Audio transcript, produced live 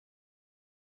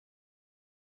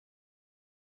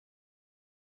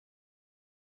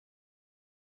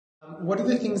What are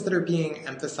the things that are being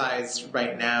emphasized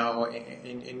right now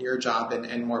in your job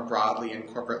and more broadly in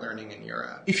corporate learning in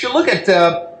Europe? If you look at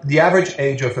the average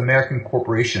age of American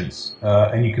corporations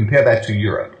and you compare that to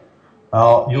Europe,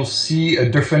 you'll see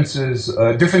differences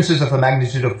of a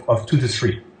magnitude of 2 to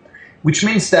 3, which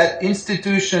means that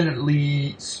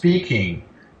institutionally speaking,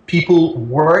 people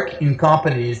work in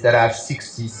companies that have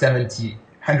 60, 70,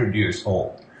 100 years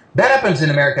old. That happens in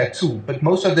America too, but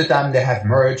most of the time they have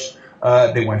merged,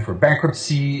 they went for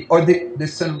bankruptcy, or they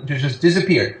just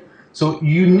disappeared. So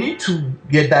you need to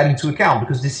get that into account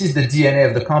because this is the DNA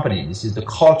of the company. This is the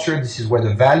culture. This is where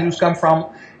the values come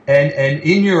from. And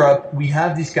in Europe, we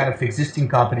have these kind of existing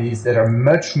companies that are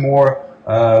much more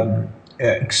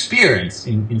experienced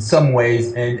in some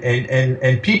ways.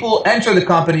 And people enter the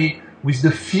company with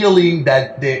the feeling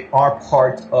that they are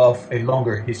part of a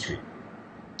longer history.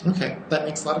 Okay, that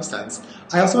makes a lot of sense.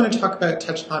 I also want to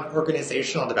touch upon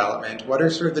organizational development. What are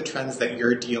sort of the trends that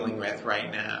you're dealing with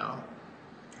right now?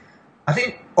 I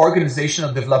think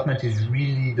organizational development is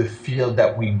really the field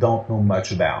that we don't know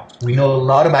much about. We know a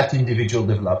lot about individual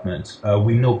development.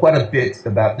 We know quite a bit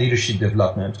about leadership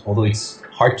development, although it's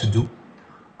hard to do.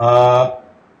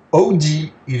 OD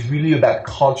is really about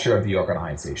culture of the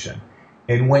organization.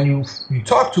 And when you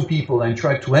talk to people and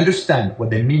try to understand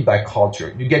what they mean by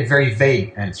culture, you get very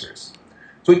vague answers.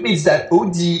 So it means that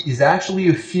OD is actually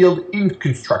a field in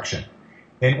construction.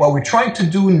 And what we're trying to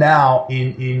do now,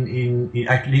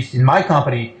 at least in my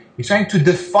company, is trying to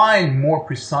define more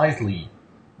precisely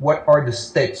what are the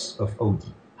steps of OD.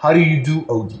 How do you do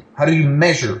OD? How do you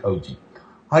measure OD?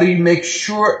 How do you make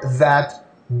sure that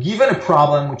given a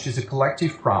problem, which is a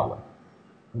collective problem,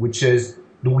 which is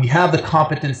do we have the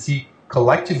competency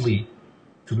collectively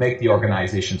to make the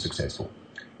organization successful?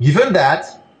 Given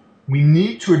that, we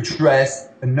need to address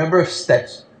a number of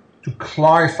steps to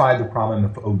clarify the problem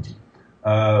of OD.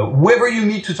 Wherever you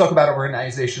need to talk about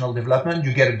organizational development,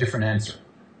 you get a different answer.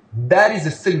 That is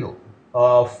a signal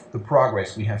of the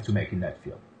progress we have to make in that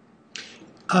field.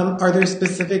 Are there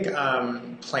specific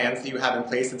plans that you have in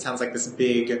place? It sounds like this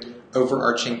big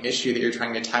overarching issue that you're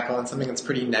trying to tackle and something that's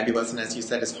pretty nebulous and, as you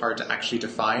said, is hard to actually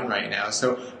define right now.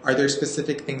 So are there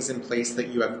specific things in place that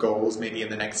you have goals maybe in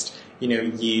the next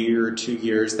year or 2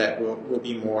 years that will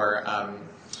be more,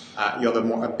 you'll have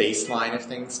a baseline of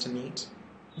things to meet?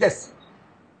 Yes.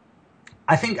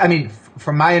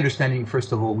 From my understanding,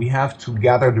 first of all, we have to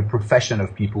gather the profession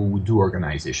of people who do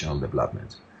organizational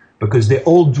development because they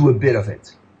all do a bit of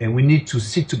it. And we need to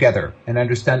sit together and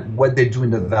understand what they do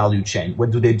in the value chain. What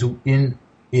do they do in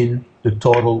the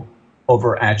total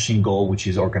overarching goal, which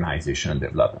is organizational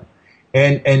development.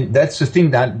 And that's the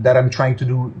thing that I'm trying to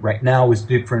do right now with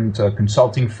different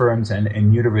consulting firms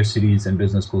and universities and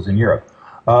business schools in Europe.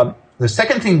 The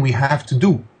second thing we have to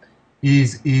do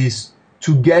is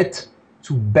to get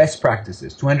to best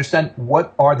practices, to understand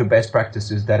what are the best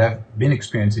practices that have been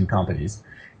experienced in companies.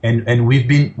 And we've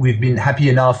been happy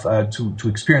enough to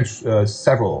experience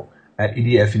several at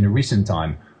EDF in the recent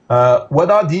time.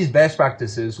 What are these best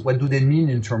practices? What do they mean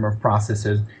in terms of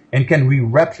processes? And can we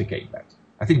replicate that?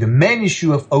 I think the main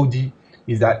issue of OD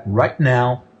is that right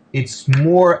now it's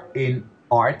more in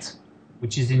art,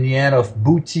 which is in the end of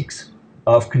boutiques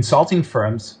of consulting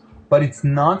firms, but it's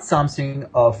not something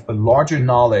of a larger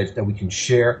knowledge that we can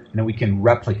share and that we can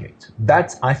replicate.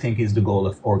 That, I think, is the goal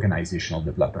of organizational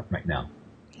development right now.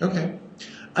 Okay.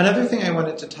 Another thing I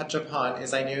wanted to touch upon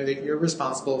is I know that you're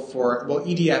responsible for,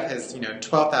 EDF has,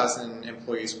 12,000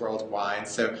 employees worldwide,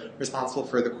 so responsible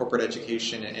for the corporate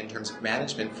education in terms of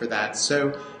management for that.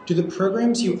 So do the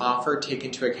programs you offer take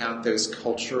into account those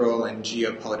cultural and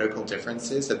geopolitical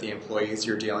differences of the employees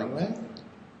you're dealing with?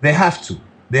 They have to.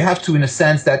 They have to in a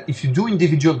sense that if you do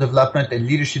individual development and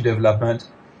leadership development,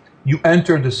 you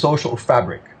enter the social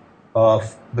fabric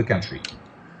of the country.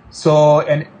 So,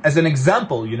 and as an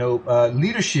example,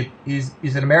 leadership is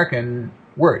an American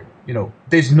word.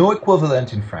 There's no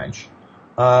equivalent in French,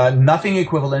 nothing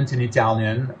equivalent in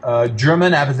Italian.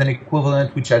 German has an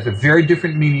equivalent which has a very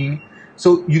different meaning.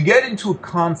 So you get into a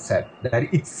concept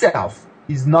that itself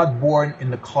is not born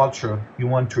in the culture you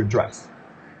want to address.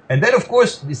 And then, of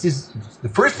course,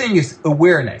 the first thing is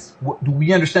awareness. Do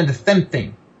we understand the same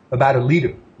thing about a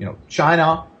leader?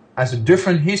 China has a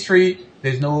different history.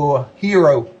 There's no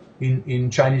hero in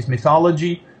Chinese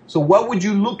mythology. So what would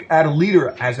you look at a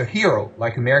leader as a hero,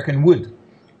 like American would,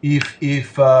 if you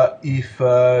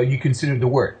consider the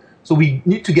word? So we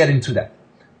need to get into that.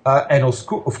 And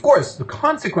of course, the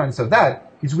consequence of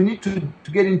that is we need to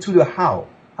get into the how.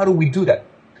 How do we do that?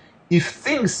 If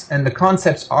things and the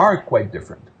concepts are quite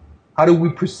different, how do we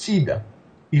proceed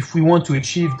if we want to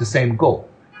achieve the same goal?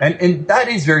 And that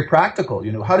is very practical.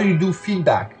 How do you do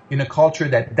feedback in a culture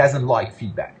that doesn't like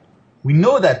feedback? We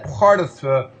know that part of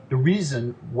the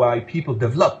reason why people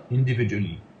develop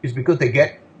individually is because they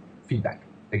get feedback.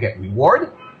 They get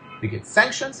reward, they get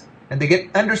sanctions, and they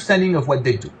get understanding of what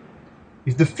they do.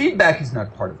 If the feedback is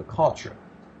not part of the culture,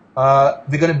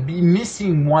 they're going to be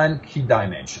missing one key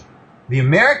dimension. The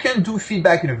Americans do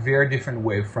feedback in a very different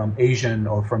way from Asian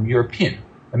or from European.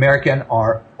 Americans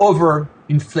are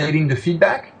over-inflating the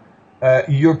feedback.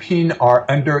 European are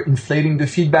under-inflating the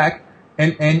feedback.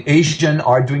 And Asian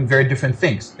are doing very different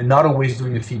things and not always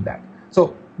doing the feedback.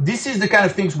 So this is the kind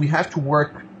of things we have to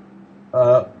work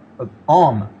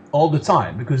on all the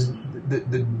time, because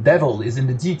the devil is in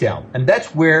the detail. And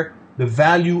that's where the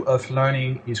value of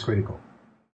learning is critical.